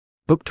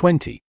Book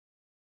 20.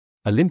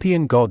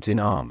 Olympian Gods in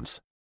Arms.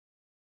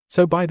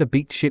 So by the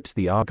beaked ships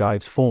the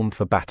Argives formed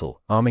for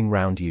battle, arming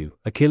round you,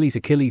 Achilles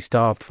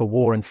starved for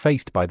war and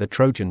faced by the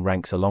Trojan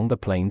ranks along the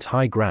plain's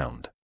high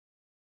ground.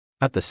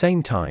 At the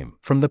same time,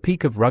 from the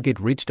peak of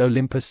rugged-ridged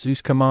Olympus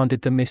Zeus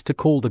commanded the mist to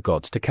call the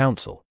gods to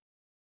council.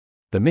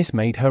 The mist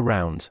made her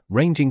rounds,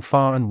 ranging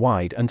far and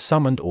wide, and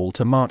summoned all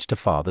to march to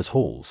father's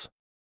halls.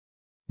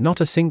 Not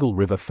a single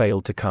river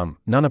failed to come,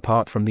 none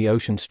apart from the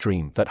ocean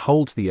stream that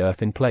holds the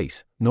earth in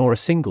place, nor a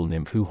single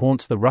nymph who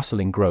haunts the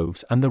rustling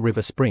groves and the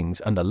river springs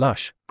and the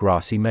lush,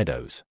 grassy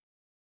meadows.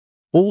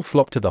 All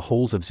flocked to the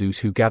halls of Zeus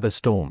who gathers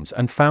storms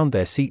and found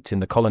their seats in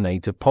the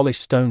colonnades of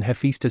polished stone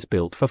Hephaestus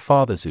built for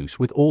Father Zeus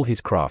with all his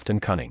craft and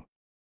cunning.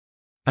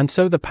 And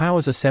so the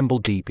powers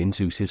assembled deep in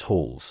Zeus's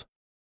halls.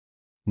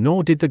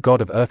 Nor did the god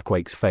of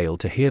earthquakes fail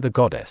to hear the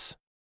goddess.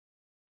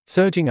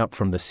 Surging up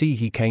from the sea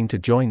he came to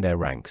join their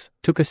ranks,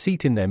 took a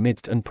seat in their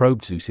midst and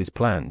probed Zeus's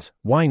plans.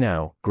 Why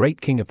now, great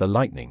king of the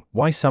lightning,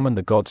 why summon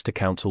the gods to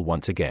council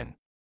once again?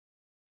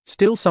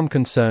 Still some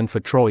concern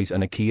for Troy's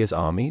and Achaea's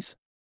armies?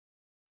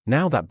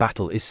 Now that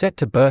battle is set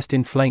to burst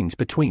in flames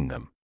between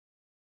them.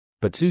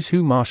 But Zeus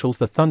who marshals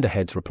the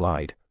thunderheads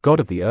replied, God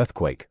of the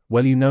earthquake,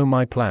 well you know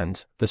my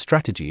plans, the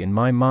strategy in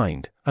my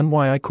mind, and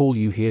why I call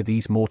you here.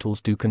 These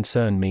mortals do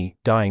concern me,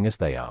 dying as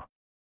they are.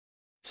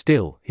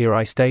 Still, here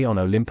I stay on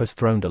Olympus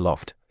throned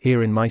aloft,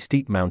 here in my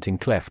steep mountain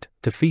cleft,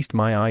 to feast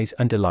my eyes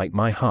and delight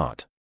my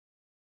heart.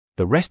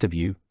 The rest of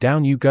you,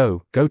 down you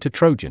go to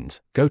Trojans,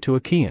 go to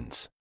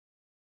Achaeans.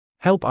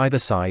 Help either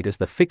side as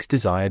the fixed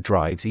desire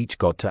drives each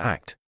god to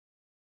act.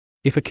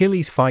 If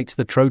Achilles fights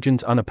the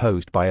Trojans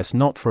unopposed by us,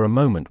 not for a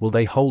moment will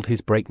they hold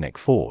his breakneck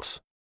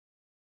force.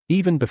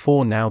 Even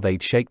before now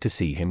they'd shake to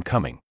see him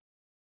coming.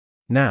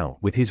 Now,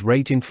 with his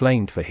rage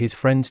inflamed for his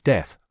friend's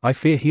death, I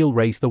fear he'll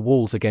raise the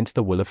walls against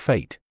the will of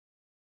fate.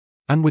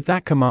 And with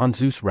that command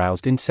Zeus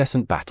roused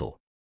incessant battle.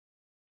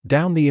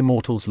 Down the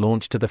immortals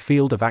launched to the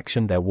field of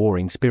action, their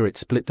warring spirits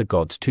split the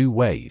gods two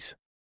ways.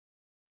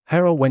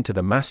 Hera went to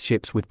the massed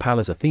ships with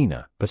Pallas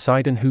Athena,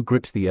 Poseidon who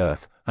grips the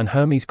earth, and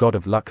Hermes god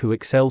of luck who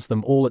excels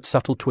them all at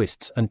subtle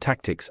twists and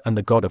tactics, and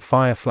the god of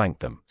fire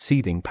flanked them,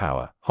 seething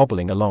power,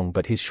 hobbling along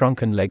but his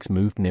shrunken legs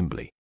moved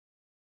nimbly.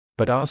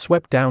 But Ars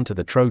swept down to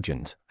the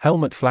Trojans,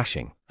 helmet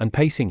flashing, and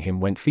pacing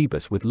him went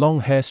Phoebus with long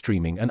hair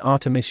streaming and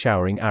Artemis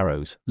showering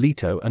arrows,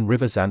 Leto and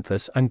river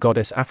Xanthus and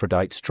goddess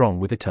Aphrodite strong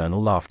with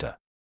eternal laughter.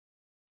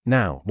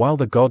 Now, while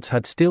the gods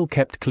had still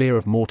kept clear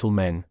of mortal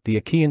men, the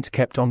Achaeans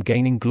kept on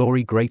gaining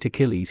glory. Great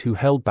Achilles who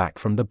held back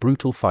from the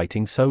brutal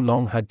fighting so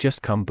long had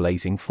just come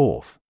blazing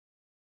forth.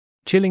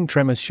 Chilling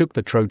tremors shook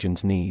the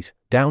Trojans' knees,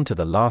 down to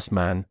the last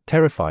man,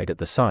 terrified at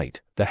the sight,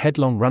 the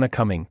headlong runner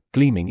coming,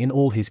 gleaming in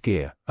all his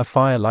gear, a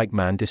fire-like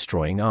man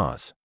destroying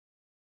Ars.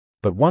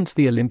 But once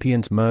the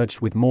Olympians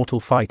merged with mortal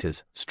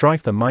fighters,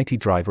 strife the mighty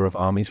driver of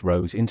armies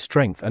rose in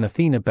strength, and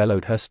Athena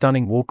bellowed her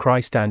stunning war cry.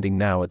 Standing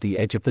now at the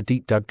edge of the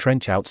deep-dug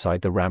trench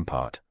outside the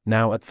rampart,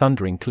 now at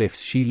thundering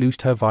cliffs she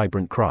loosed her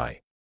vibrant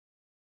cry.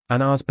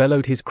 And Ars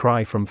bellowed his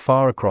cry from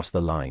far across the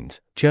lines,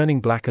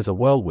 churning black as a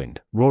whirlwind,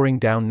 roaring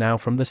down now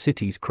from the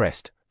city's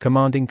crest,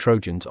 commanding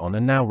Trojans on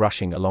and now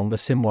rushing along the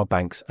Simwa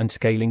banks and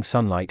scaling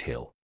Sunlight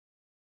Hill.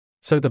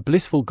 So the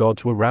blissful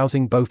gods were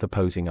rousing both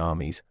opposing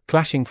armies,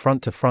 clashing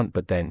front to front,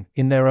 but then,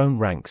 in their own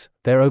ranks,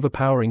 their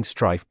overpowering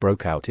strife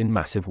broke out in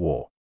massive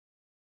war.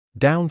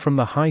 Down from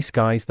the high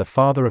skies the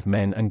father of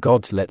men and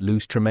gods let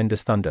loose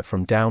tremendous thunder.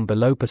 From down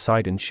below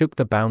Poseidon shook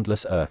the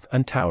boundless earth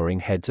and towering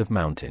heads of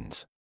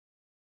mountains.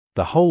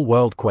 The whole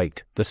world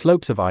quaked, the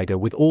slopes of Ida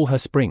with all her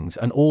springs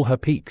and all her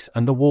peaks,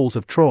 and the walls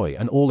of Troy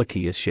and all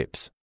Achaea's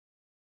ships.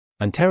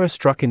 And terror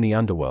struck in the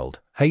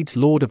underworld. Hades,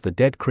 lord of the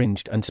dead,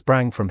 cringed and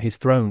sprang from his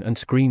throne and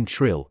screamed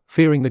shrill,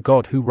 fearing the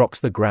god who rocks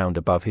the ground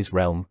above his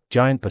realm,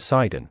 giant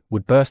Poseidon,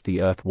 would burst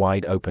the earth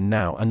wide open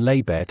now and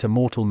lay bare to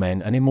mortal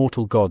men and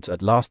immortal gods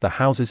at last the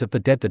houses of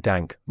the dead, the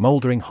dank,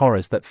 mouldering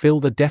horrors that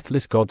fill the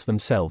deathless gods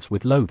themselves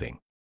with loathing.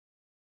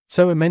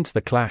 So immense the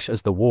clash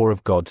as the war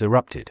of gods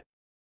erupted.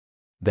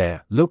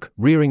 There, look,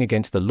 rearing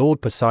against the Lord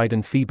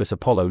Poseidon Phoebus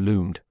Apollo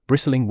loomed,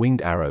 bristling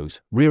winged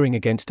arrows, rearing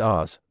against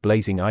Ars,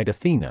 blazing-eyed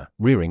Athena,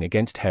 rearing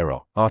against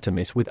Hera,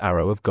 Artemis with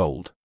arrow of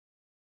gold.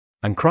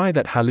 And cry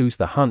that halloos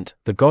the hunt,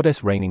 the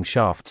goddess raining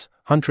shafts,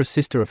 huntress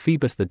sister of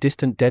Phoebus the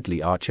distant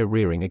deadly archer,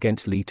 rearing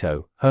against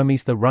Leto,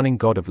 Hermes the running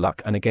god of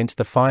luck, and against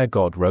the fire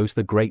god rose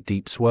the great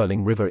deep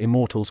swirling river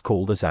immortals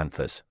call the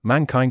Xanthus,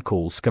 mankind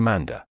calls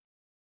Scamander.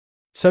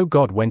 So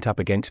God went up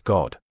against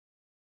God.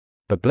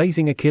 But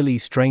blazing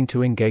Achilles strained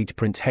to engage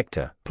Prince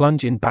Hector,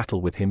 plunge in battle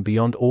with him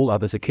beyond all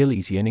others.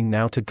 Achilles yearning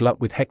now to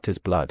glut with Hector's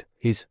blood,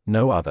 his,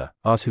 no other,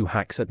 Ars who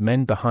hacks at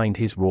men behind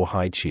his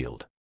rawhide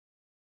shield.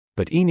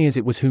 But Aeneas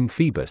it was whom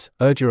Phoebus,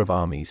 urger of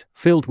armies,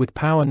 filled with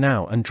power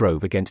now and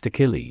drove against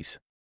Achilles.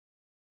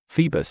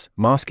 Phoebus,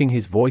 masking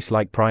his voice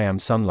like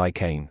Priam's son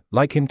Lycaon,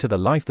 like him to the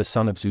life the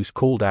son of Zeus,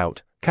 called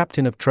out,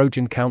 Captain of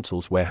Trojan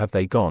councils, where have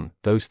they gone,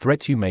 those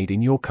threats you made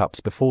in your cups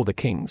before the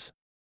kings?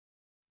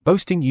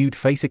 Boasting you'd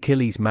face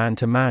Achilles man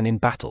to man in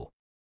battle.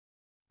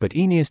 But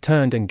Aeneas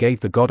turned and gave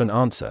the god an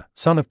answer,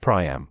 "Son of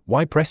Priam,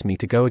 why press me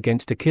to go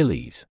against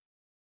Achilles?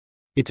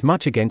 It's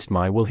much against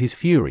my will, his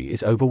fury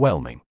is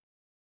overwhelming.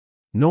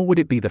 Nor would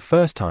it be the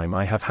first time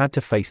I have had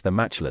to face the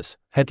matchless,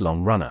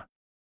 headlong runner.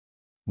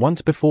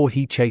 Once before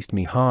he chased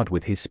me hard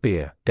with his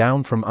spear,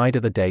 down from Ida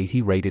the day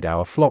he raided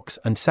our flocks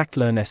and sacked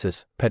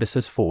Lyrnessus,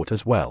 Pedasus fought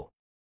as well.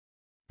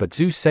 But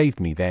Zeus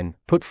saved me then,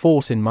 put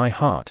force in my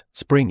heart,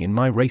 spring in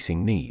my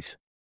racing knees.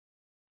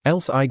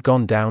 Else I'd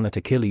gone down at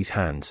Achilles'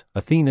 hands."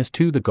 Athena's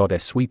too, the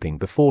goddess sweeping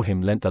before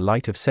him lent the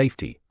light of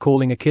safety,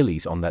 calling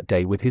Achilles on that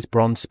day with his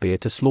bronze spear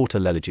to slaughter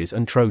Leleges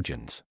and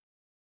Trojans.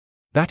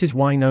 That is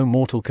why no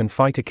mortal can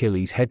fight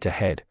Achilles head to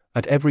head,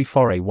 at every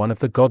foray one of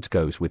the gods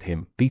goes with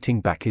him, beating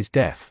back his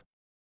death.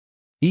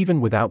 Even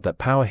without that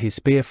power his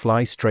spear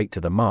flies straight to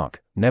the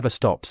mark, never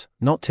stops,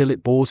 not till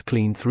it bores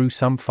clean through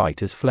some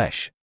fighter's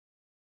flesh.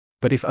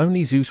 But if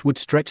only Zeus would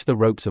stretch the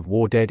ropes of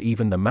war, dead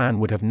even the man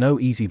would have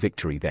no easy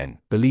victory then,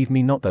 believe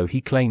me not, though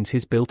he claims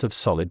his built of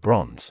solid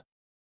bronze.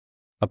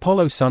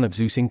 Apollo son of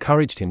Zeus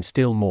encouraged him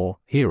still more,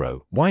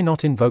 "Hero, why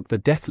not invoke the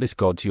deathless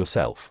gods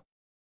yourself?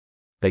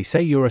 They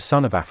say you're a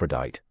son of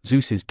Aphrodite,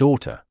 Zeus's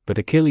daughter, but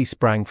Achilles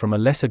sprang from a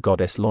lesser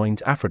goddess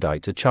loins.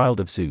 Aphrodite's a child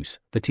of Zeus,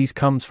 Thetis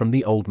comes from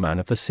the old man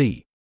of the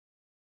sea.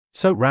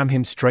 So ram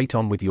him straight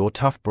on with your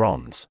tough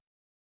bronze.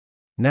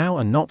 Now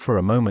and not for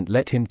a moment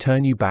let him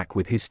turn you back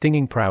with his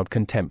stinging proud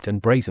contempt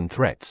and brazen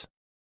threats."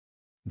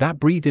 That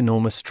breathed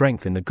enormous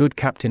strength in the good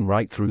captain.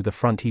 Right through the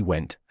front he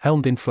went,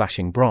 helmed in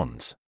flashing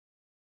bronze.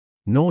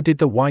 Nor did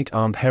the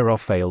white-armed Hera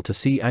fail to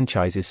see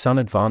Anchises' son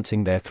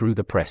advancing there through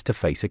the press to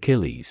face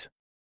Achilles.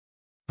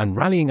 And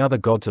rallying other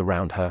gods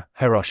around her,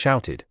 Hera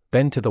shouted,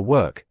 "Bend to the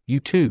work, you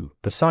two,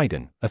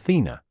 Poseidon,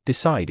 Athena,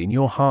 decide in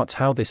your hearts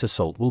how this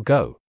assault will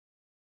go.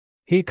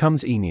 Here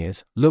comes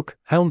Aeneas, look,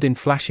 helmed in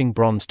flashing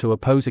bronze to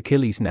oppose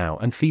Achilles now,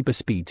 and Phoebus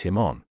speeds him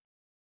on.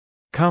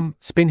 Come,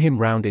 spin him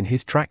round in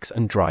his tracks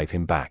and drive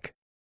him back.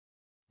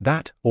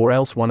 That, or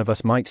else one of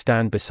us might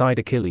stand beside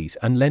Achilles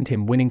and lend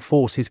him winning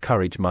force. His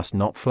courage must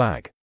not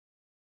flag.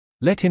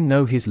 Let him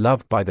know he's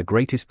loved by the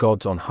greatest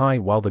gods on high,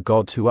 while the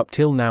gods who up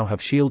till now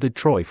have shielded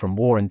Troy from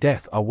war and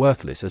death are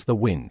worthless as the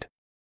wind.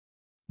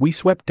 We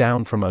swept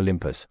down from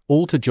Olympus,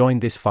 all to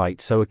join this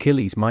fight so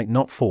Achilles might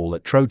not fall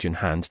at Trojan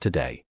hands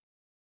today.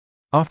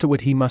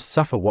 Afterward he must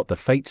suffer what the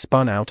fate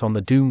spun out on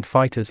the doomed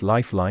fighter's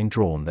lifeline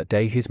drawn that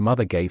day his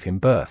mother gave him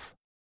birth.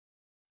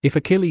 If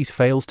Achilles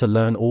fails to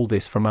learn all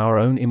this from our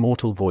own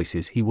immortal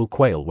voices, he will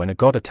quail when a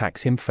god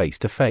attacks him face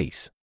to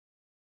face.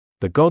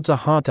 The gods are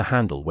hard to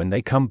handle when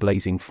they come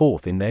blazing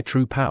forth in their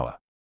true power.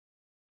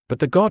 But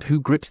the god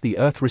who grips the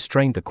earth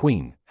restrained the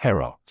queen,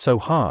 Hera, so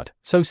hard,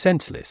 so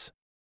senseless.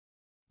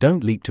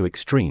 Don't leap to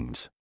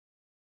extremes.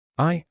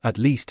 I, at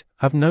least,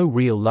 have no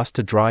real lust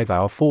to drive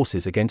our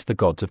forces against the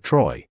gods of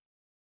Troy.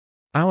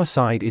 Our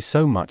side is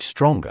so much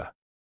stronger.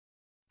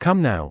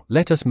 Come now,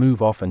 let us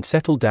move off and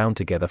settle down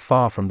together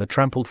far from the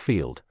trampled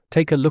field,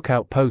 take a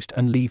lookout post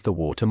and leave the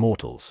war to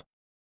mortals.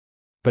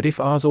 But if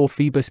Ars or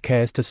Phoebus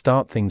cares to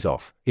start things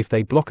off, if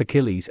they block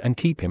Achilles and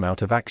keep him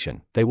out of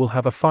action, they will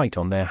have a fight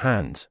on their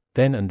hands,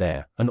 then and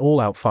there, an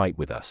all-out fight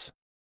with us.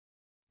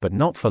 But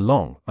not for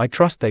long, I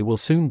trust they will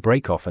soon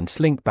break off and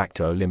slink back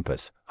to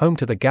Olympus, home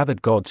to the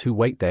gathered gods who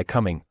wait their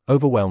coming,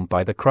 overwhelmed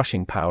by the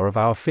crushing power of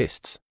our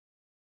fists."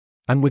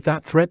 And with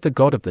that threat the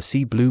god of the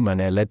sea blue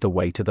Maner led the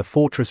way to the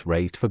fortress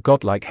raised for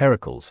godlike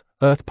Heracles,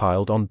 earth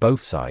piled on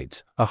both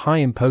sides, a high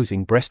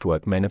imposing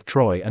breastwork men of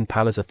Troy and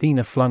Pallas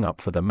Athena flung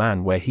up for the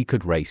man where he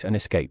could race and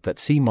escape that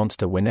sea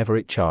monster whenever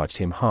it charged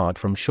him hard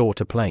from shore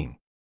to plain.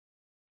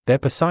 There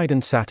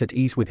Poseidon sat at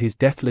ease with his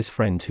deathless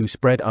friends who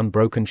spread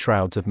unbroken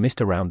shrouds of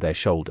mist around their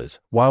shoulders,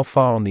 while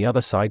far on the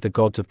other side the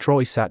gods of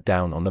Troy sat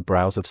down on the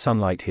brows of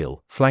Sunlight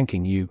Hill,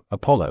 flanking you,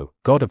 Apollo,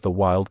 god of the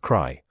wild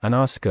cry, and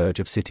our scourge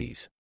of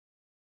cities.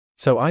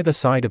 So either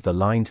side of the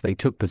lines they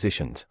took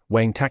positions,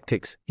 weighing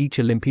tactics, each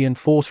Olympian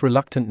force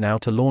reluctant now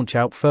to launch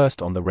out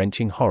first on the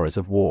wrenching horrors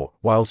of war,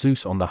 while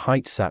Zeus on the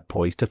heights sat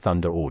poised to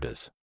thunder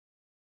orders.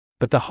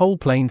 But the whole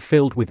plain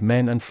filled with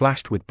men and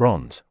flashed with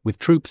bronze, with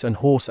troops and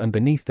horse, and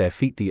beneath their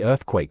feet the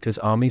earth quaked as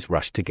armies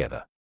rushed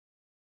together.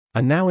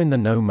 And now in the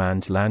no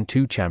man's land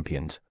two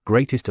champions,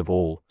 greatest of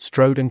all,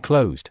 strode and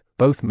closed,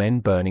 both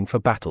men burning for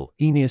battle,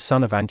 Aeneas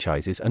son of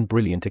Anchises and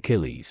brilliant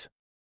Achilles.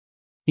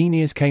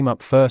 Aeneas came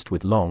up first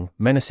with long,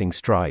 menacing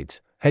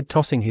strides, head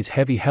tossing his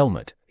heavy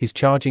helmet, his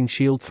charging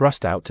shield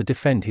thrust out to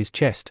defend his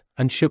chest,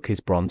 and shook his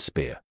bronze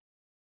spear.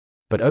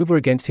 But over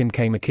against him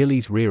came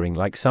Achilles rearing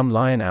like some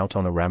lion out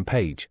on a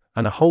rampage,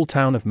 and a whole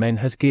town of men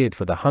has geared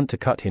for the hunt to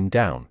cut him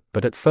down,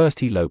 but at first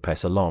he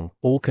lopes along,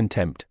 all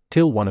contempt,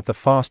 till one of the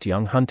fast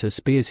young hunters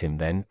spears him,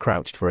 then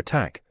crouched for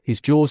attack,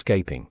 his jaws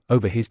gaping,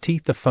 over his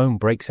teeth the foam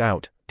breaks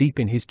out, deep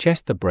in his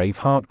chest the brave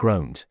heart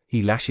groans,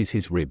 he lashes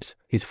his ribs,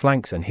 his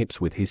flanks and hips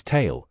with his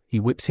tail, he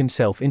whips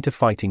himself into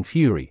fighting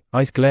fury,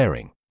 eyes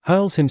glaring,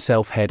 hurls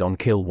himself head on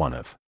kill one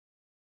of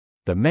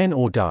the men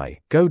or die,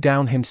 go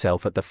down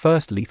himself at the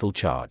first lethal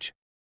charge.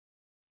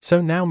 So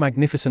now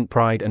magnificent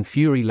pride and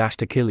fury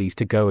lashed Achilles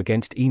to go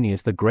against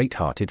Aeneas the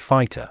great-hearted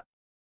fighter.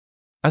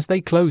 As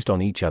they closed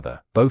on each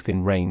other, both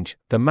in range,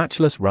 the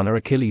matchless runner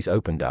Achilles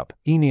opened up.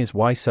 Aeneas,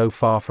 why so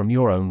far from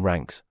your own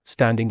ranks,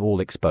 standing all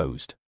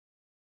exposed?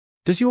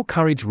 Does your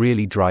courage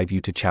really drive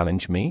you to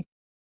challenge me?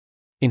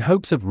 In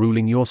hopes of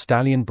ruling your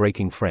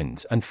stallion-breaking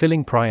friends and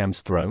filling Priam's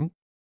throne?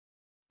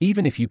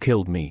 Even if you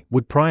killed me,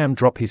 would Priam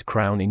drop his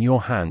crown in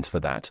your hands for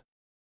that?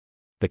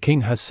 The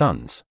king has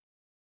sons.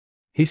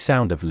 His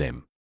sound of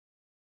limb.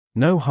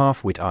 No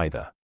half-wit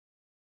either.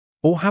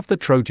 Or have the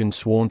Trojans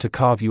sworn to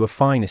carve you a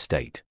fine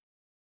estate?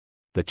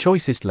 The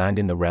choicest land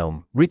in the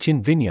realm, rich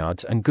in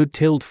vineyards and good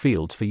tilled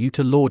fields for you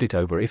to lord it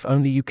over if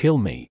only you kill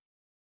me.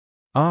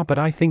 Ah, but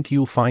I think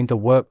you'll find the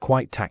work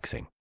quite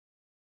taxing.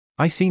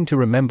 I seem to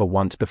remember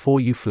once before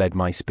you fled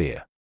my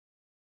spear.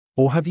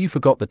 Or have you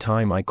forgot the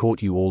time I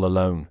caught you all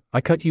alone?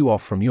 I cut you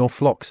off from your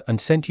flocks and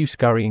sent you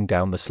scurrying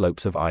down the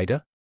slopes of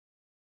Ida?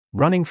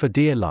 Running for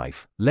dear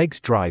life, legs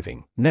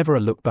driving, never a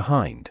look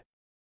behind.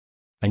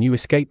 And you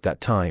escaped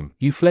that time.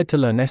 You fled to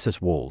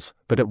Lyrnessus' walls,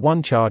 but at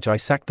one charge I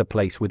sacked the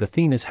place with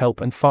Athena's help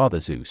and Father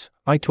Zeus.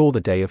 I tore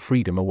the day of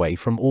freedom away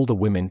from all the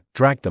women,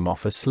 dragged them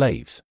off as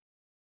slaves.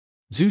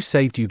 Zeus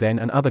saved you then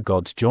and other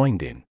gods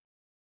joined in.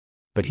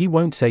 But he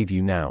won't save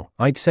you now,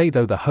 I'd say,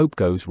 though the hope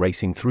goes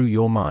racing through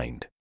your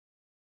mind.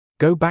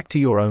 Go back to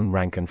your own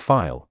rank and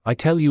file. I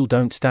tell you,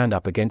 don't stand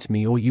up against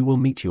me or you will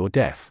meet your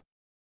death.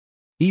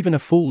 Even a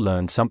fool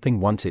learns something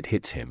once it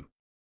hits him.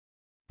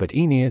 But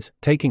Aeneas,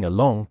 taking a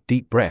long,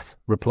 deep breath,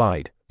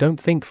 replied,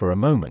 Don't think for a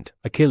moment,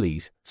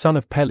 Achilles, son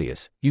of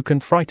Peleus, you can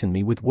frighten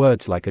me with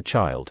words like a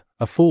child.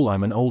 A fool,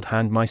 I'm an old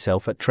hand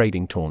myself at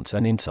trading taunts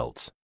and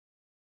insults.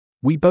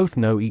 We both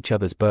know each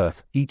other's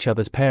birth, each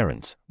other's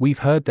parents, we've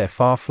heard their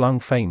far-flung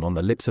fame on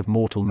the lips of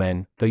mortal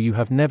men, though you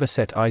have never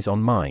set eyes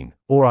on mine,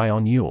 or I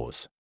on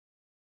yours.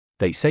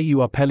 They say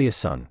you are Peleus'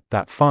 son,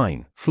 that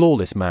fine,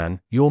 flawless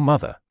man, your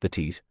mother,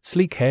 Thetis,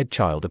 sleek-haired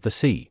child of the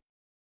sea.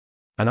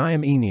 And I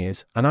am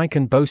Aeneas, and I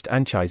can boast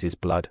Anchises'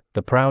 blood,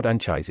 the proud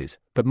Anchises,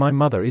 but my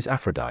mother is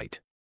Aphrodite.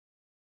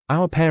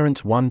 Our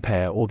parents, one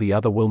pair or the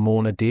other, will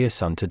mourn a dear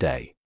son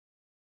today.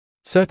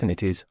 Certain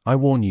it is, I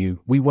warn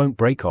you, we won't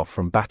break off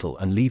from battle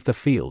and leave the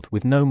field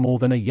with no more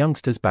than a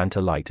youngster's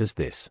banter light as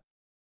this.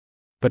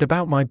 But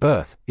about my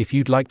birth, if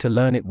you'd like to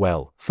learn it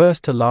well,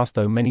 first to last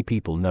though many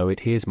people know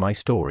it, here's my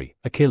story,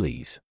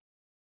 Achilles.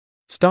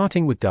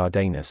 Starting with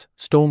Dardanus,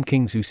 Storm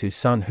King Zeus's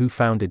son, who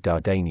founded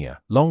Dardania,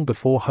 long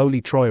before holy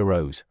Troy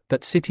arose,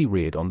 that city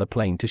reared on the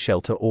plain to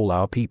shelter all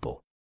our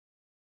people.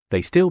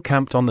 They still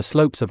camped on the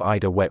slopes of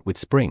Ida wet with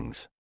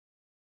springs.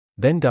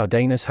 Then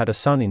Dardanus had a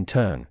son in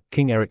turn,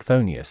 King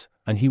Erichthonius,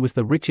 and he was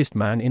the richest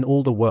man in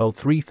all the world.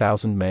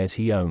 3,000 mares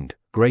he owned,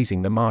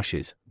 grazing the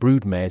marshes,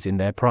 brood mares in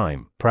their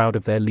prime, proud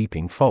of their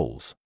leaping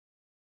foals.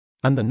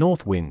 And the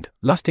north wind,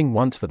 lusting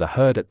once for the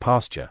herd at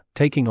pasture,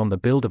 taking on the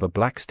build of a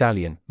black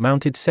stallion,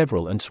 mounted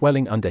several, and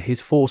swelling under his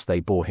force they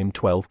bore him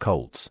 12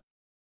 colts.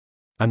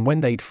 And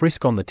when they'd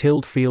frisk on the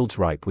tilled fields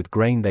ripe with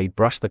grain, they'd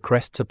brush the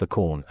crests of the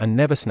corn and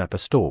never snap a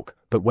stalk,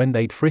 but when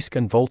they'd frisk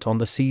and vault on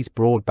the sea's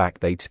broad back,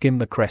 they'd skim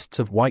the crests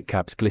of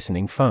Whitecap's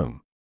glistening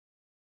foam.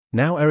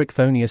 Now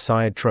Erichthonius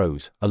sired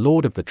Tros, a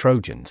lord of the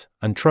Trojans,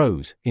 and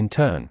Tros, in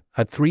turn,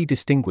 had 3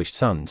 distinguished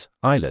sons,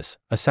 Ilus,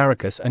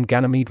 Assaracus and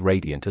Ganymede,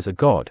 radiant as a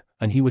god,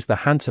 and he was the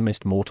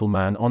handsomest mortal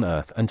man on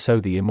earth, and so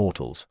the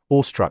immortals,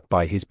 awestruck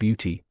by his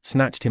beauty,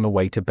 snatched him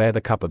away to bear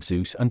the cup of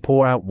Zeus and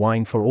pour out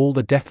wine for all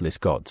the deathless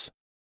gods.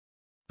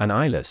 And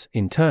Ilus,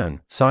 in turn,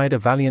 sired a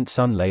valiant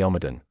son,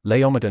 Laomedon.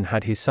 Laomedon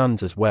had his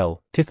sons as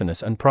well,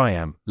 Tithonus and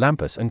Priam,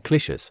 Lampus and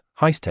Clitius,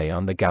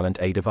 Hystion the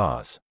gallant aid of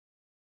Ars.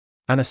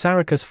 And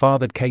Assaracus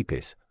fathered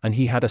Capys, and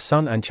he had a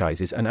son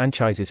Anchises, and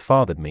Anchises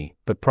fathered me,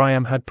 but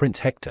Priam had Prince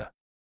Hector.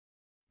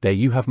 There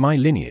you have my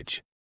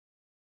lineage.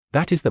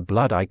 That is the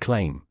blood I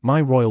claim,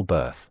 my royal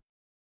birth.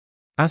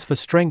 As for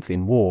strength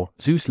in war,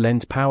 Zeus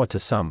lends power to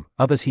some,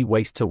 others he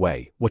wastes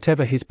away,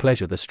 whatever his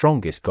pleasure, the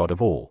strongest god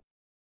of all.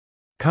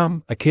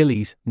 Come,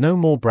 Achilles, no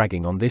more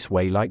bragging on this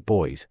way like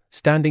boys,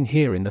 standing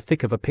here in the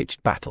thick of a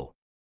pitched battle.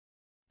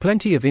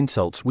 Plenty of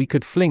insults we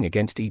could fling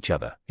against each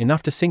other,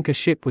 enough to sink a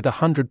ship with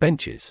 100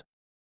 benches.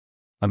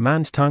 A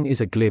man's tongue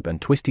is a glib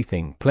and twisty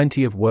thing,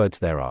 plenty of words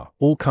there are,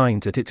 all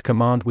kinds at its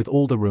command, with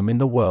all the room in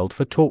the world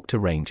for talk to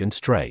range and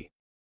stray.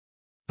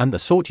 And the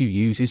sort you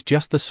use is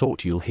just the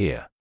sort you'll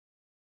hear.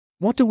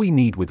 What do we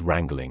need with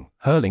wrangling,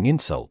 hurling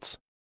insults?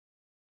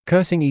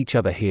 Cursing each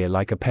other here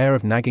like a pair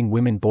of nagging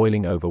women,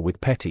 boiling over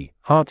with petty,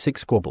 heartsick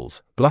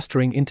squabbles,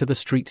 blustering into the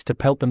streets to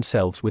pelt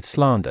themselves with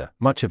slander,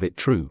 much of it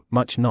true,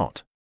 much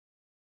not.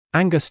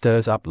 Anger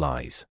stirs up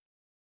lies.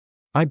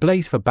 I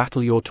blaze for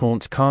battle, your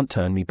taunts can't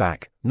turn me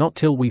back, not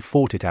till we've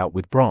fought it out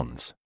with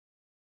bronze.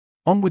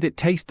 On with it,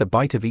 taste the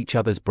bite of each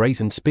other's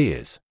brazen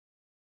spears.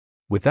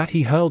 With that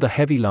he hurled a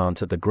heavy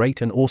lance at the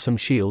great and awesome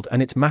shield,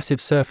 and its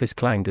massive surface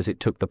clanged as it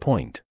took the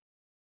point.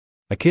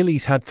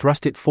 Achilles had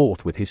thrust it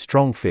forth with his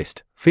strong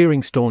fist,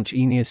 fearing staunch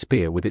Aeneas'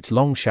 spear with its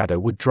long shadow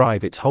would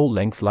drive its whole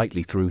length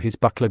lightly through his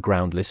buckler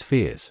groundless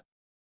fears.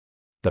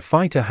 The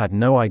fighter had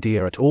no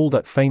idea at all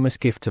that famous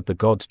gifts of the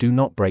gods do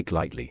not break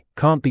lightly,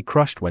 can't be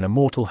crushed when a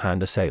mortal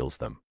hand assails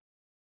them.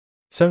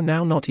 So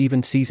now not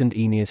even seasoned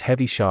Aeneas'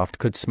 heavy shaft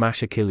could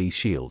smash Achilles'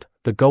 shield.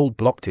 The gold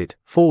blocked it,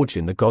 forged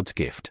in the god's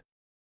gift.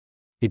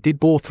 It did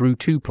bore through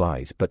 2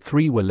 plies, but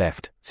 3 were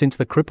left, since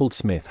the crippled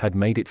smith had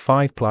made it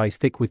 5 plies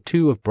thick with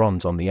 2 of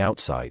bronze on the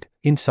outside,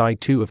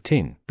 inside 2 of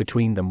tin,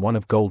 between them 1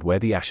 of gold where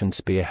the ashen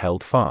spear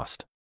held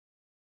fast.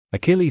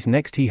 Achilles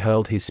next he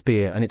hurled his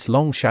spear, and its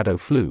long shadow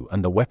flew,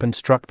 and the weapon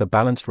struck the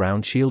balanced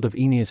round shield of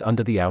Aeneas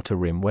under the outer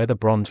rim where the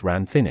bronze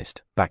ran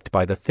thinnest, backed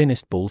by the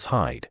thinnest bull's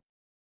hide.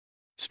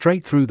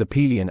 Straight through the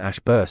Pelian ash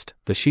burst,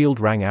 the shield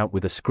rang out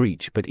with a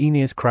screech, but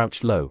Aeneas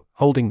crouched low,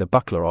 holding the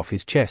buckler off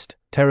his chest,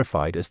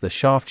 terrified as the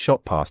shaft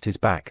shot past his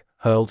back,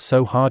 hurled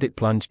so hard it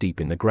plunged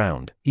deep in the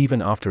ground,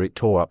 even after it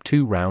tore up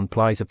 2 round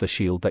plies of the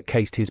shield that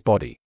cased his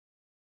body.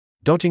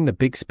 Dodging the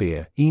big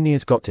spear,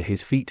 Aeneas got to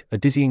his feet, a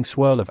dizzying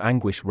swirl of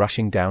anguish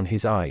rushing down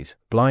his eyes,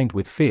 blind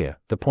with fear,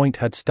 the point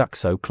had stuck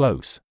so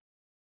close.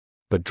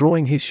 But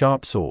drawing his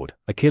sharp sword,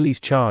 Achilles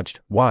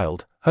charged,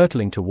 wild,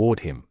 hurtling toward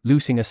him,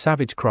 loosing a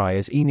savage cry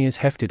as Aeneas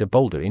hefted a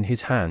boulder in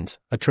his hands,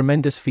 a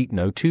tremendous feat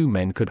no 2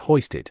 men could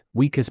hoist it,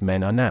 weak as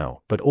men are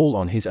now, but all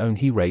on his own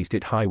he raised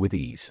it high with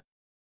ease.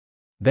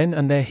 Then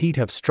and there he'd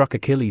have struck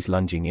Achilles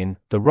lunging in,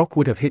 the rock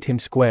would have hit him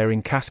square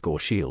in casque or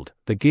shield,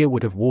 the gear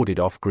would have warded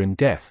off grim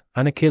death,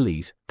 and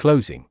Achilles,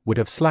 closing, would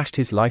have slashed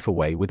his life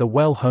away with a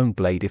well-honed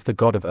blade if the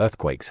god of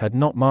earthquakes had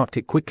not marked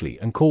it quickly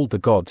and called the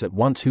gods at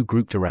once who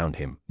grouped around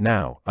him.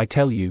 Now, I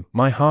tell you,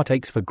 my heart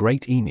aches for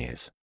great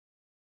Aeneas.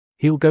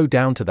 He'll go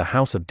down to the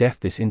house of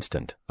death this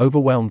instant,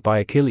 overwhelmed by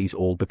Achilles,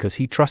 all because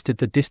he trusted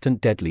the distant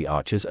deadly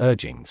archer's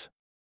urgings.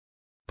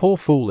 Poor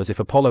fool, as if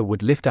Apollo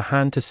would lift a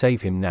hand to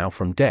save him now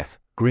from death,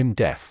 grim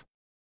death.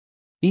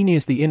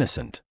 Aeneas the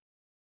innocent.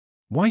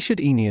 Why should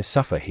Aeneas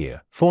suffer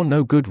here, for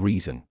no good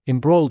reason,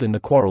 embroiled in the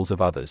quarrels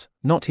of others,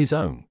 not his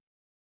own?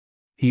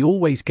 He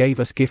always gave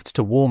us gifts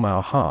to warm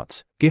our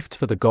hearts, gifts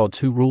for the gods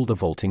who rule the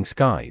vaulting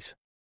skies.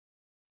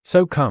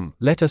 So come,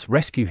 let us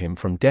rescue him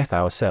from death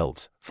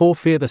ourselves, for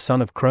fear the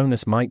son of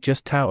Cronus might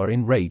just tower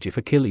in rage if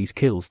Achilles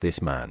kills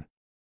this man.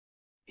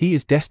 He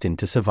is destined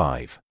to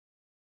survive.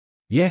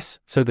 Yes,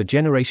 so the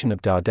generation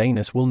of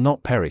Dardanus will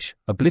not perish,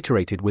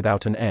 obliterated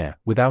without an heir,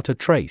 without a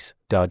trace,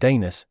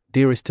 Dardanus,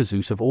 dearest to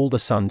Zeus of all the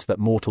sons that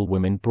mortal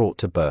women brought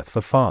to birth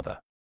for father.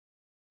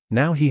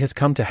 Now he has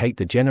come to hate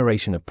the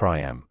generation of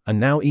Priam, and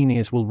now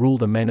Aeneas will rule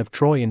the men of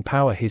Troy in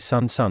power, his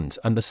sons'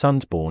 and the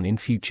sons born in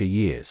future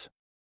years.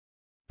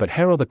 But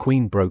Hera the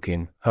queen broke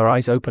in, her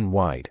eyes open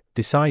wide.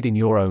 Decide in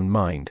your own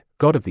mind,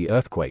 god of the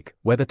earthquake,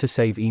 whether to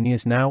save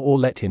Aeneas now or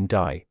let him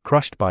die,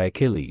 crushed by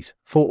Achilles,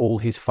 for all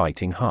his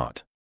fighting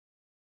heart.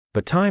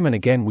 But time and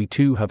again we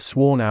too have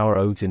sworn our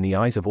oaths in the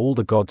eyes of all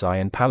the gods, I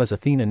and Pallas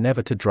Athena,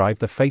 never to drive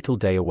the fatal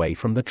day away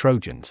from the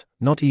Trojans,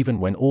 not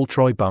even when all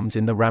Troy bums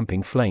in the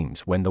ramping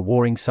flames, when the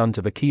warring sons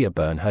of Achaea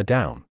burn her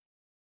down.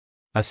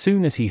 As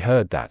soon as he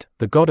heard that,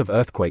 the god of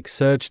earthquakes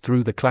surged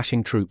through the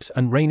clashing troops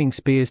and raining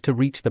spears to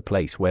reach the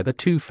place where the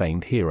 2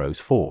 famed heroes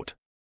fought.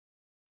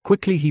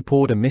 Quickly he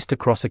poured a mist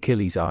across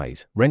Achilles'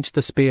 eyes, wrenched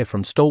the spear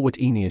from stalwart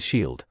Aeneas'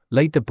 shield,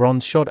 laid the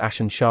bronze-shod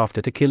ashen shaft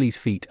at Achilles'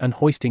 feet, and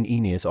hoisting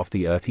Aeneas off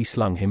the earth he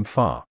slung him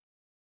far.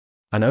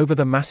 And over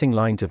the massing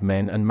lines of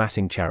men and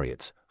massing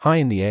chariots, high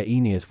in the air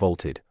Aeneas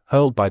vaulted,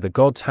 hurled by the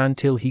god's hand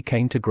till he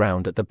came to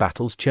ground at the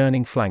battle's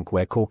churning flank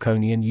where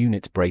Cauconian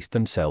units braced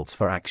themselves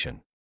for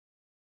action.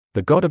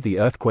 The god of the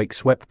earthquake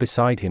swept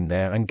beside him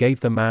there and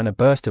gave the man a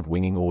burst of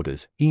winging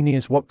orders.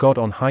 Aeneas, what god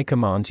on high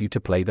commands you to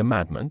play the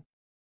madman?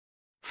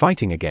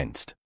 Fighting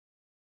against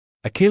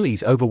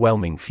Achilles'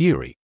 overwhelming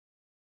fury.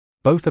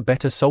 Both a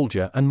better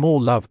soldier and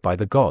more loved by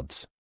the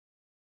gods.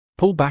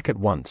 Pull back at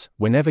once,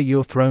 whenever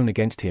you're thrown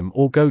against him,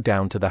 or go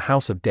down to the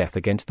house of death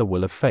against the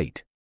will of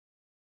fate.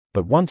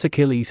 But once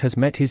Achilles has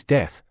met his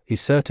death,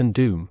 his certain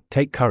doom,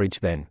 take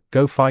courage then,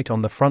 go fight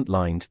on the front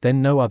lines,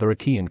 then no other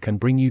Achaean can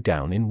bring you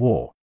down in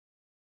war.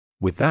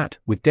 With that,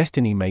 with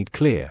destiny made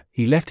clear,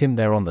 he left him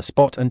there on the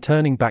spot, and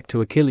turning back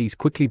to Achilles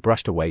quickly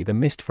brushed away the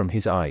mist from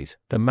his eyes,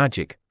 the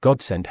magic,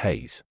 God-sent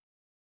haze.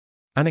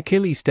 And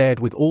Achilles stared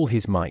with all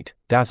his might,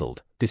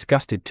 dazzled,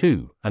 disgusted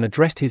too, and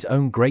addressed his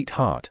own great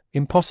heart,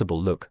 impossible,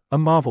 look, a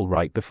marvel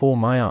right before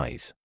my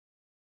eyes.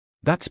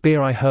 That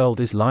spear I hurled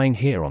is lying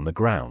here on the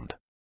ground.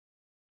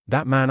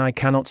 That man I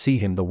cannot see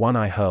him, the one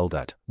I hurled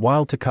at,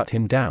 wild to cut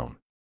him down.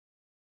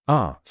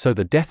 Ah, so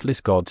the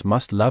deathless gods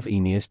must love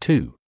Aeneas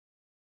too.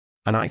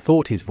 And I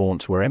thought his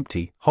vaunts were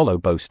empty, hollow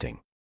boasting.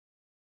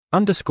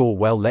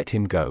 Well, let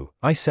him go,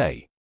 I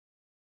say.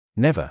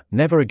 Never,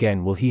 never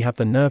again will he have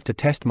the nerve to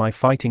test my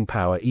fighting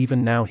power.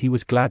 Even now he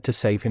was glad to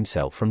save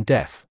himself from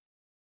death.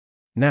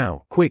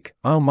 Now, quick,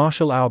 I'll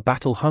marshal our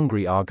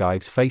battle-hungry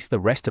Argives, face the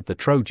rest of the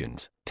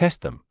Trojans,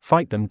 test them,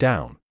 fight them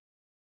down.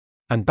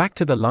 And back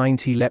to the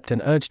lines he leapt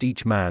and urged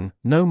each man,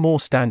 no more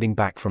standing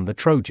back from the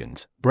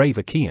Trojans, brave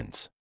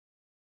Achaeans.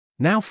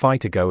 Now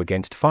fighter go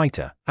against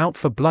fighter, out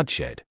for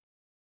bloodshed.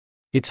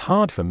 It's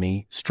hard for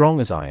me, strong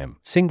as I am,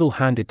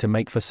 single-handed to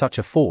make for such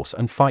a force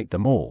and fight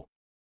them all.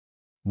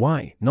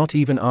 Why, not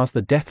even Ars,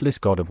 the deathless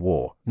god of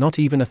war, not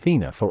even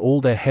Athena for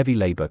all their heavy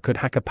labor could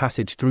hack a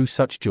passage through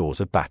such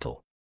jaws of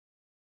battle.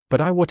 But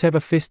I whatever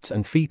fists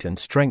and feet and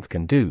strength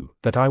can do,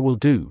 that I will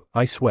do,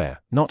 I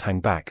swear, not hang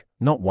back,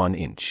 not 1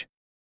 inch.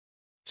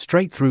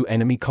 Straight through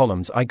enemy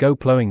columns I go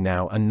plowing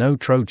now, and no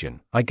Trojan,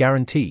 I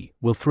guarantee,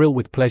 will thrill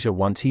with pleasure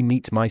once he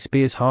meets my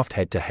spear's haft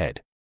head to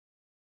head.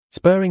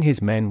 Spurring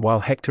his men while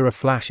Hector a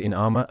flash in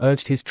armor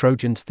urged his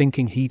Trojans,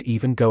 thinking he'd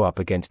even go up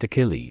against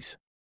Achilles.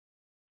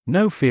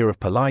 No fear of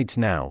Pelides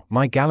now,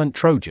 my gallant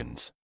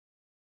Trojans.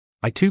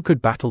 I too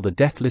could battle the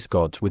deathless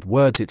gods with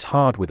words, it's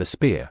hard with a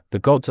spear, the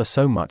gods are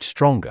so much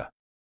stronger.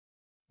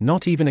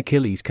 Not even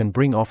Achilles can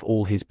bring off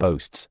all his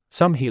boasts,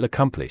 some he'll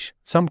accomplish,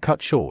 some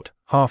cut short,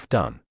 half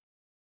done.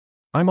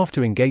 I'm off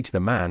to engage the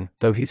man,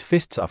 though his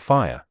fists are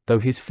fire,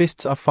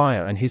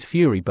 and his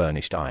fury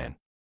burnished iron.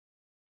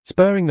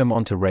 Spurring them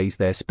on to raise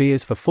their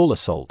spears for full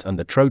assault, and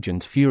the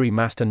Trojans' fury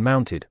massed and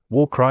mounted,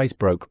 war cries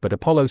broke, but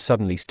Apollo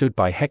suddenly stood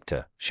by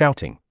Hector,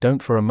 shouting,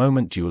 "Don't for a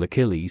moment duel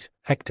Achilles,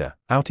 Hector,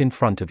 out in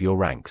front of your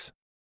ranks.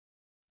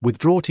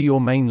 Withdraw to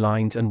your main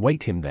lines and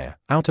wait him there,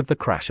 out of the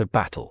crash of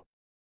battle.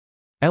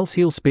 Else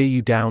he'll spear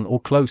you down or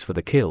close for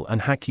the kill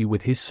and hack you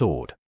with his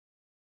sword."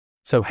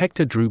 So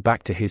Hector drew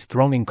back to his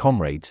thronging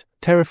comrades,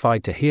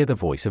 terrified to hear the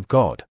voice of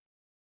God.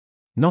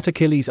 Not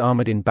Achilles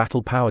armored in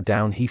battle power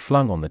down he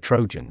flung on the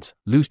Trojans,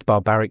 loosed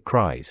barbaric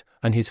cries,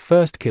 and his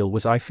first kill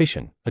was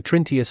Iphicyon,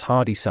 Otrynteus'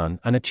 hardy son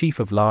and a chief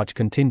of large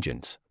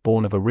contingents,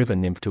 born of a river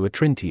nymph to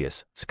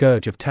Otrynteus,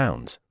 scourge of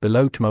towns,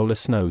 below Tmolus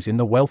snows in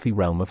the wealthy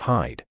realm of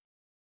Hyde.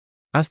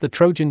 As the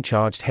Trojan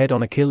charged head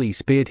on, Achilles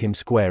speared him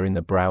square in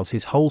the brows,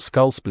 his whole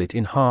skull split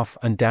in half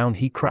and down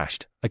he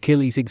crashed,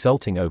 Achilles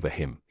exulting over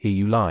him, "Here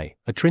you lie,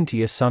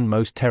 Otrynteus' son,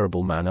 most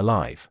terrible man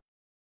alive.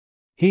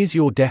 Here's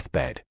your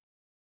deathbed.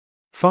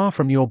 Far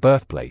from your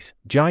birthplace,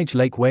 Gyge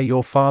Lake, where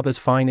your father's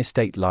fine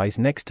estate lies,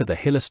 next to the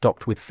hill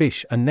stocked with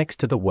fish and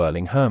next to the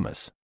whirling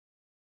Hermus.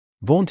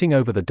 Vaunting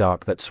over the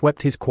dark that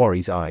swept his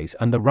quarry's eyes,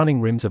 and the running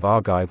rims of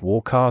Argive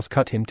war cars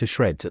cut him to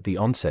shreds at the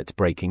onset's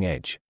breaking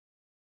edge.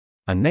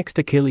 And next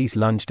Achilles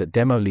lunged at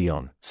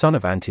Demoleon, son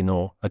of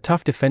Antenor, a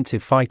tough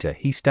defensive fighter,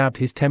 he stabbed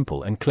his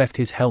temple and cleft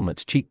his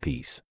helmet's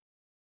cheekpiece.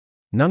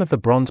 None of the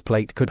bronze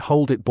plate could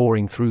hold it,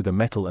 boring through the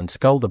metal and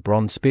skull the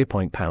bronze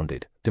spearpoint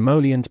pounded,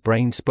 Demoleon's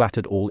brain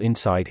splattered all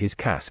inside his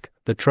casque,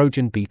 the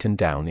Trojan beaten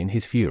down in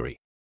his fury.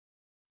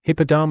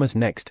 Hippodamas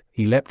next,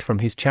 he leapt from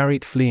his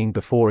chariot fleeing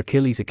before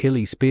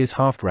Achilles' spear's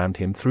haft rammed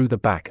him through the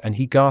back and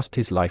he gasped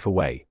his life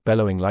away,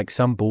 bellowing like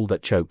some bull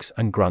that chokes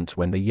and grunts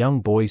when the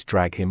young boys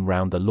drag him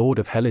round the lord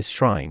of Hellas'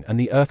 shrine, and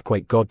the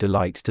earthquake god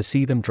delights to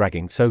see them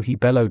dragging, so he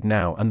bellowed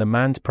now, and the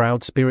man's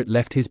proud spirit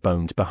left his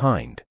bones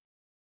behind.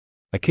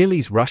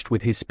 Achilles rushed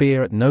with his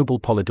spear at noble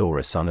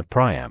Polydorus, son of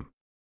Priam.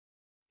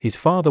 His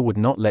father would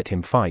not let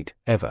him fight,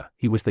 ever,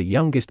 he was the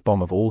youngest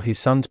bomb of all his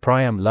sons,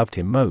 Priam loved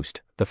him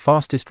most, the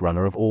fastest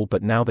runner of all,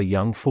 but now the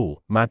young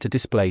fool, mad to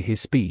display his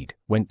speed,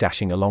 went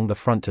dashing along the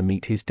front to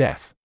meet his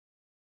death.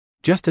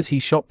 Just as he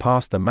shot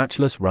past the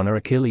matchless runner,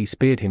 Achilles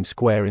speared him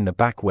square in the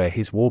back where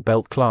his war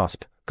belt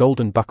clasped,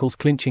 golden buckles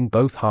clinching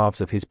both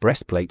halves of his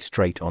breastplate,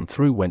 straight on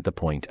through went the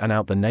point and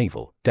out the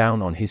navel,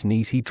 down on his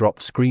knees he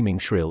dropped screaming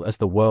shrill as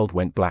the world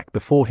went black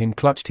before him,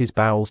 clutched his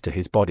bowels to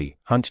his body,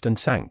 hunched and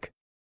sank.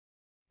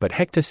 But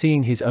Hector,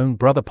 seeing his own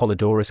brother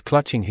Polydorus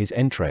clutching his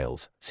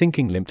entrails,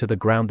 sinking limp to the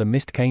ground, the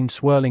mist came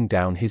swirling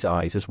down his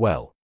eyes as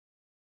well.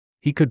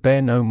 He could bear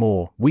no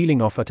more,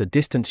 wheeling off at a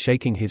distance,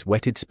 shaking his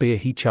whetted spear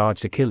he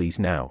charged Achilles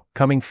now,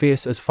 coming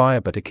fierce as fire,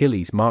 but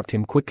Achilles marked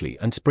him quickly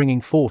and springing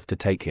forth to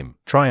take him,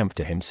 triumphed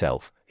to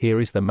himself, "Here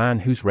is the man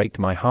who's raked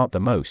my heart the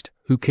most,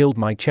 who killed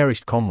my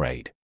cherished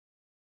comrade."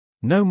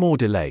 No more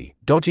delay,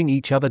 dodging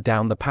each other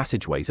down the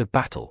passageways of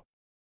battle.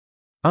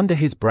 Under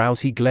his brows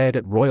he glared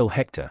at royal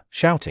Hector,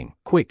 shouting,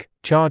 "Quick,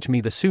 charge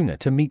me the sooner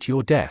to meet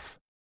your death."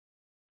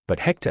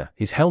 But Hector,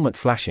 his helmet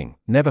flashing,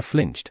 never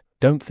flinched.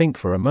 "Don't think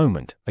for a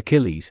moment,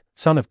 Achilles,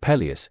 son of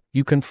Peleus,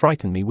 you can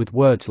frighten me with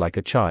words like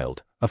a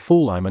child, a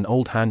fool. I'm an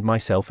old hand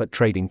myself at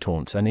trading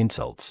taunts and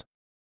insults.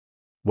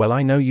 Well,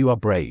 I know you are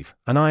brave,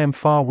 and I am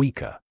far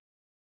weaker.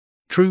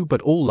 True,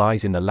 but all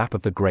lies in the lap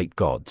of the great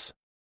gods.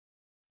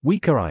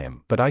 Weaker I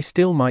am, but I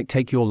still might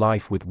take your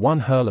life with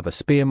one hurl of a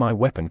spear my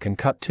weapon can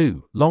cut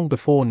too, long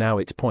before now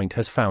its point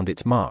has found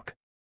its mark."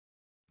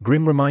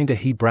 Grim reminder,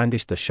 he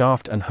brandished the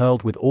shaft and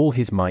hurled with all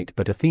his might,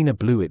 but Athena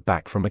blew it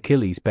back from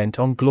Achilles, bent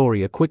on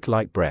glory, a quick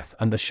light breath,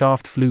 and the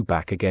shaft flew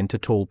back again to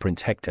tall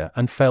Prince Hector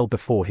and fell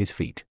before his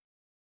feet.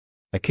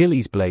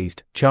 Achilles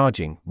blazed,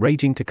 charging,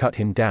 raging to cut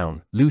him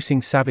down,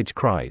 loosing savage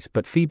cries,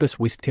 but Phoebus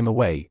whisked him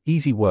away,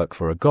 easy work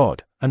for a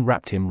god, and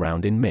wrapped him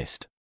round in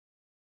mist.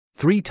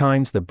 3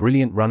 times the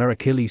brilliant runner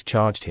Achilles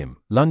charged him,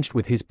 lunged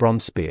with his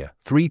bronze spear,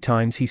 3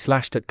 times he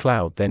slashed at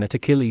cloud, then at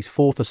Achilles'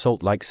 fourth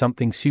assault like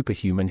something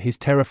superhuman his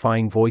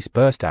terrifying voice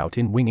burst out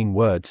in winging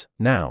words,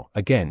 "Now,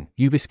 again,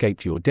 you've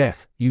escaped your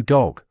death, you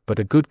dog, but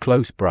a good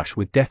close brush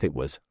with death it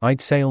was.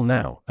 I'd sail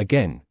now,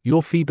 again,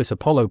 your Phoebus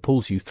Apollo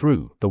pulls you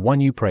through, the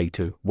one you pray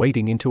to,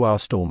 wading into our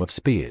storm of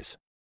spears.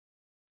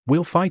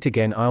 We'll fight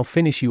again, I'll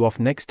finish you off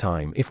next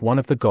time if one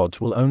of the gods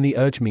will only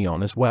urge me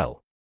on as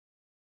well.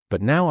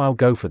 But now I'll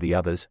go for the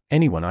others,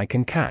 anyone I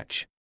can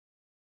catch."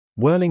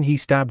 Whirling he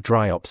stabbed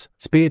Dryops,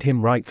 speared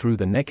him right through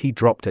the neck. He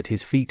dropped at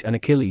his feet and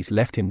Achilles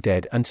left him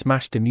dead and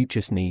smashed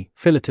Demuchus' knee.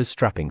 Philotas'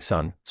 strapping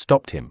son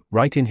stopped him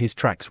right in his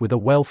tracks with a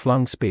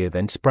well-flung spear,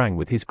 then sprang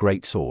with his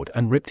great sword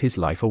and ripped his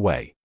life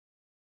away.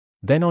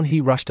 Then on he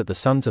rushed at the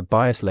sons of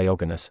Bias.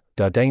 Laogonus,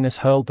 Dardanus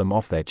hurled them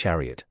off their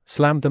chariot,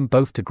 slammed them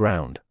both to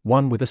ground,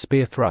 one with a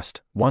spear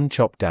thrust, one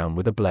chopped down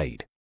with a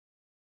blade.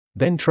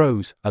 Then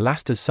Tros,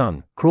 Alastor's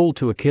son, crawled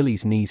to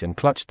Achilles' knees and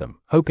clutched them,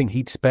 hoping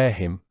he'd spare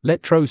him.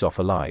 Let Tros off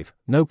alive,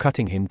 no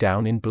cutting him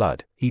down in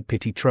blood. He'd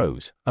pity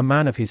Tros, a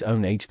man of his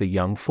own age, the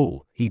young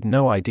fool. He'd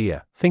no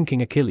idea,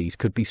 thinking Achilles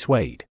could be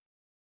swayed.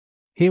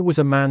 Here was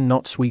a man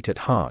not sweet at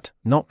heart,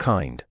 not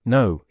kind,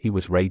 no, he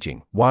was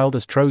raging, wild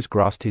as Tros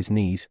grasped his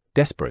knees,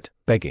 desperate,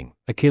 begging.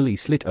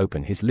 Achilles slit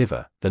open his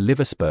liver, the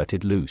liver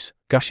spurted loose,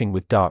 gushing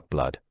with dark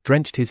blood,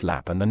 drenched his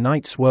lap and the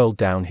night swirled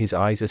down his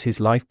eyes as his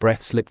life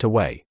breath slipped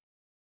away.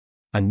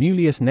 And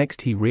Mulius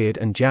next he reared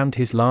and jammed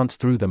his lance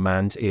through the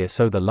man's ear,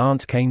 so the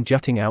lance came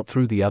jutting out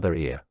through the other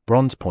ear,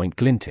 bronze point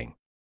glinting.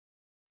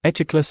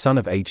 Echeclus son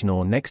of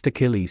Agenor next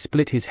Achilles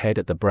split his head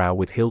at the brow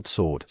with hilt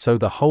sword, so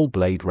the whole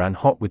blade ran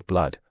hot with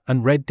blood,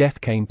 and red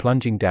death came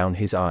plunging down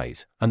his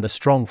eyes, and the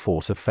strong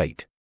force of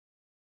fate.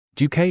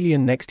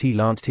 Deucalion next he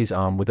lanced his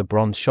arm with a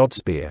bronze-shod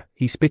spear,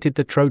 he spitted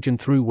the Trojan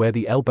through where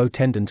the elbow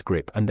tendons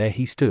grip, and there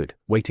he stood,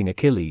 waiting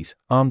Achilles,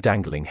 arm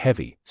dangling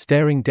heavy,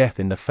 staring death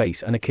in the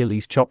face, and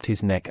Achilles chopped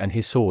his neck and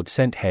his sword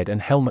sent head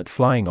and helmet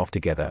flying off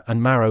together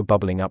and marrow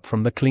bubbling up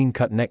from the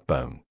clean-cut neck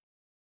bone.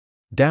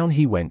 Down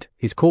he went,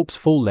 his corpse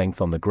full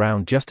length on the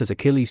ground just as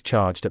Achilles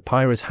charged at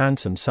Pyrrha's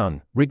handsome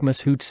son,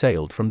 Rigmus, who'd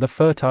sailed from the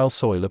fertile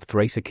soil of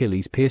Thrace.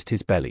 Achilles pierced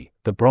his belly,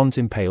 the bronze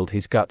impaled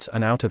his guts,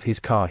 and out of his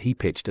car he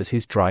pitched as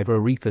his driver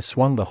Aretha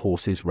swung the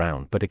horses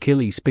round, but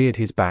Achilles speared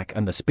his back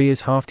and the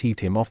spears half-heaved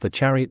him off the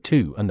chariot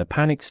too, and the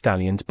panicked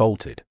stallions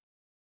bolted.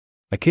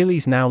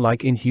 Achilles now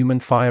like inhuman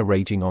fire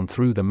raging on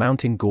through the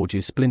mountain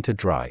gorges splintered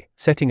dry,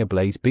 setting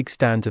ablaze big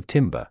stands of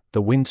timber,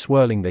 the wind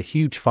swirling the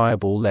huge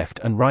fireball left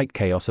and right,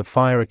 chaos of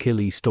fire.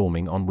 Achilles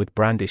storming on with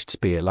brandished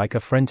spear like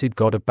a frenzied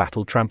god of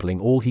battle, trampling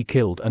all he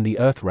killed, and the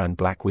earth ran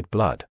black with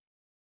blood.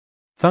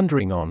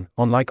 Thundering on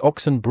like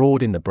oxen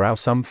broad in the brow,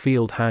 some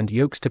field hand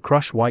yokes to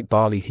crush white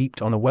barley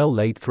heaped on a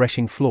well-laid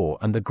threshing floor,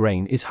 and the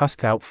grain is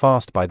husked out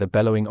fast by the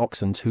bellowing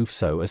oxen's hoof.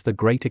 So as the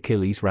great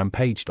Achilles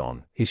rampaged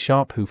on, his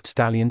sharp-hoofed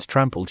stallions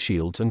trampled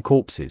shields and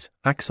corpses,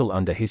 axle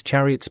under his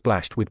chariot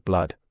splashed with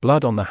blood,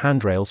 blood on the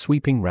handrail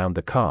sweeping round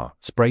the car,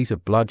 sprays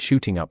of blood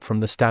shooting up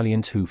from the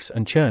stallion's hoofs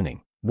and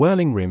churning,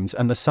 whirling rims,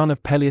 and the son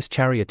of Peleus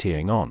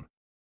charioteering on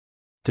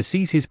to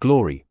seize his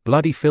glory,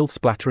 bloody filth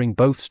splattering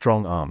both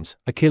strong arms,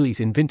 Achilles'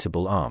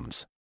 invincible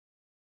arms.